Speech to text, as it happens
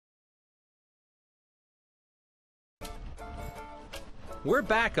We're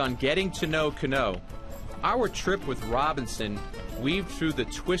back on Getting to Know Cano. Our trip with Robinson weaved through the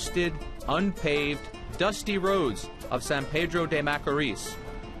twisted, unpaved, dusty roads of San Pedro de Macorís,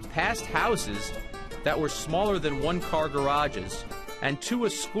 past houses that were smaller than one-car garages, and to a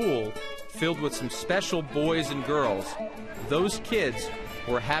school filled with some special boys and girls. Those kids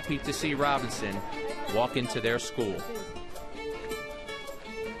were happy to see Robinson walk into their school.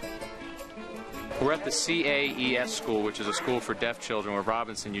 We're at the CAES School, which is a school for deaf children, where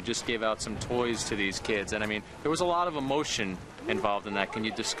Robinson, you just gave out some toys to these kids. And I mean, there was a lot of emotion involved in that. Can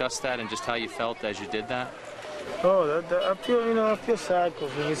you discuss that and just how you felt as you did that? Oh, I feel sad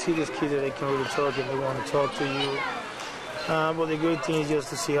because when you see these kids that they can really talk and they want to talk to you. But the great thing is just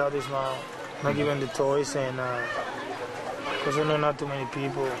to see how they smile, not giving the toys, and because I know not too many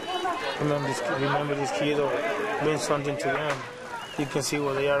people remember these kids or bring something to them. You can see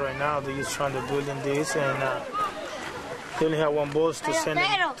where they are right now. They're just trying to build in this, and they only have one bus to send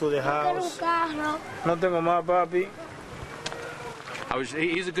them to the house. No tengo más, papi.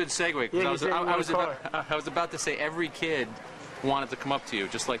 He's a good segue, because I was about to say every kid wanted to come up to you,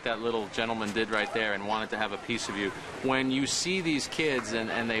 just like that little gentleman did right there, and wanted to have a piece of you. When you see these kids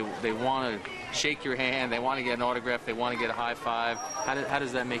and they want to shake your hand, they want to get an autograph, they want to get a high five, how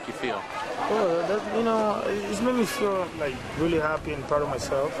does that make you feel? Well, it's made me feel like really happy and proud of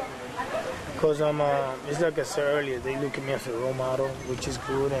myself. Because it's like I said earlier, they look at me as a role model, which is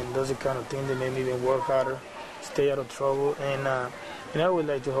good, and those are the kind of things that make me even work harder, stay out of trouble, and I would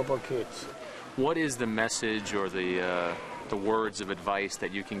like to help our kids. What is the message or the words of advice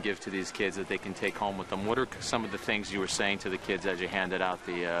that you can give to these kids that they can take home with them? What are some of the things you were saying to the kids as you handed out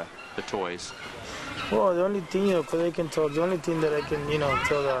the toys? Well, the only thing, because they can talk, the only thing that I can,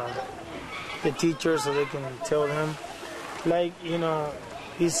 tell the teachers so they can tell them, like,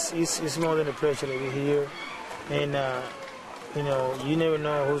 it's more than a pleasure to be here. And, you never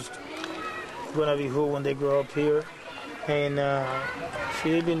know who's going to be who when they grow up here. And if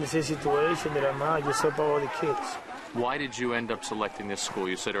you've been in the same situation that I'm at, just help out all the kids. Why did you end up selecting this school?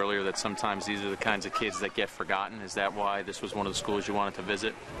 You said earlier that sometimes these are the kinds of kids that get forgotten. Is that why this was one of the schools you wanted to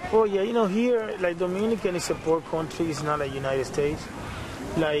visit? Oh, yeah, here, like, Dominican is a poor country. It's not like United States.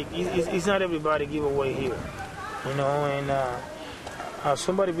 Like, it's not everybody give away here, and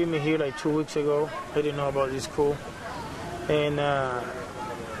somebody beat me here like 2 weeks ago. I didn't know about this school, and I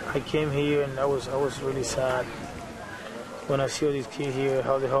came here, and I was really sad when I see all these kids here,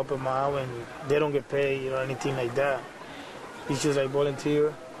 how they help them out, and they don't get paid, anything like that. It's just like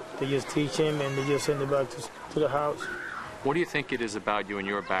volunteer. They just teach them, and they just send them back to the house. What do you think it is about you and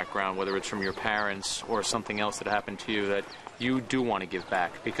your background, whether it's from your parents or something else that happened to you, that you do want to give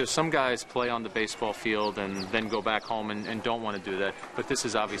back? Because some guys play on the baseball field and then go back home and don't want to do that, but this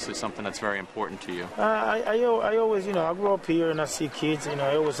is obviously something that's very important to you. I always, I grew up here and I see kids,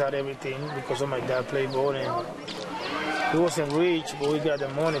 I always had everything because of my dad played ball, and he wasn't rich, but we got the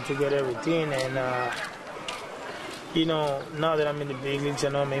money to get everything, and now that I'm in the big leagues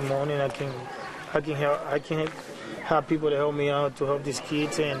and I make money, and I can have people to help me out to help these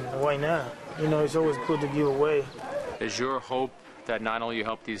kids, and why not? It's always good to give away. Is your hope that not only you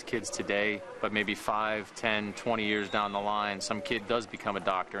help these kids today, but maybe 5, 10, 20 years down the line, some kid does become a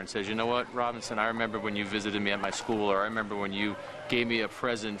doctor and says, you know what, Robinson, I remember when you visited me at my school, or I remember when you gave me a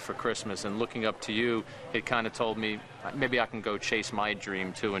present for Christmas, and looking up to you, it kind of told me, maybe I can go chase my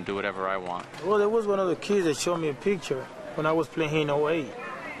dream too and do whatever I want. Well, there was one of the kids that showed me a picture when I was playing here in 08,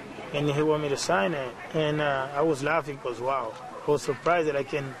 and he wanted me to sign it, and I was laughing because, wow, I was surprised that I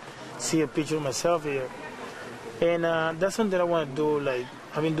can see a picture of myself here. And that's something I want to do. Like,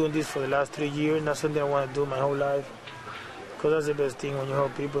 I've been doing this for the last 3 years, and that's something I want to do my whole life. Because that's the best thing, when you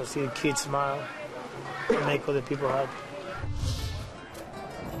help people, see kids smile and make other people happy.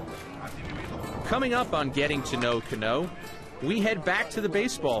 Coming up on Getting to Know Cano, we head back to the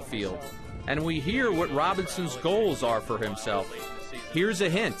baseball field, and we hear what Robinson's goals are for himself. Here's a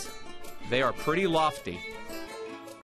hint. They are pretty lofty.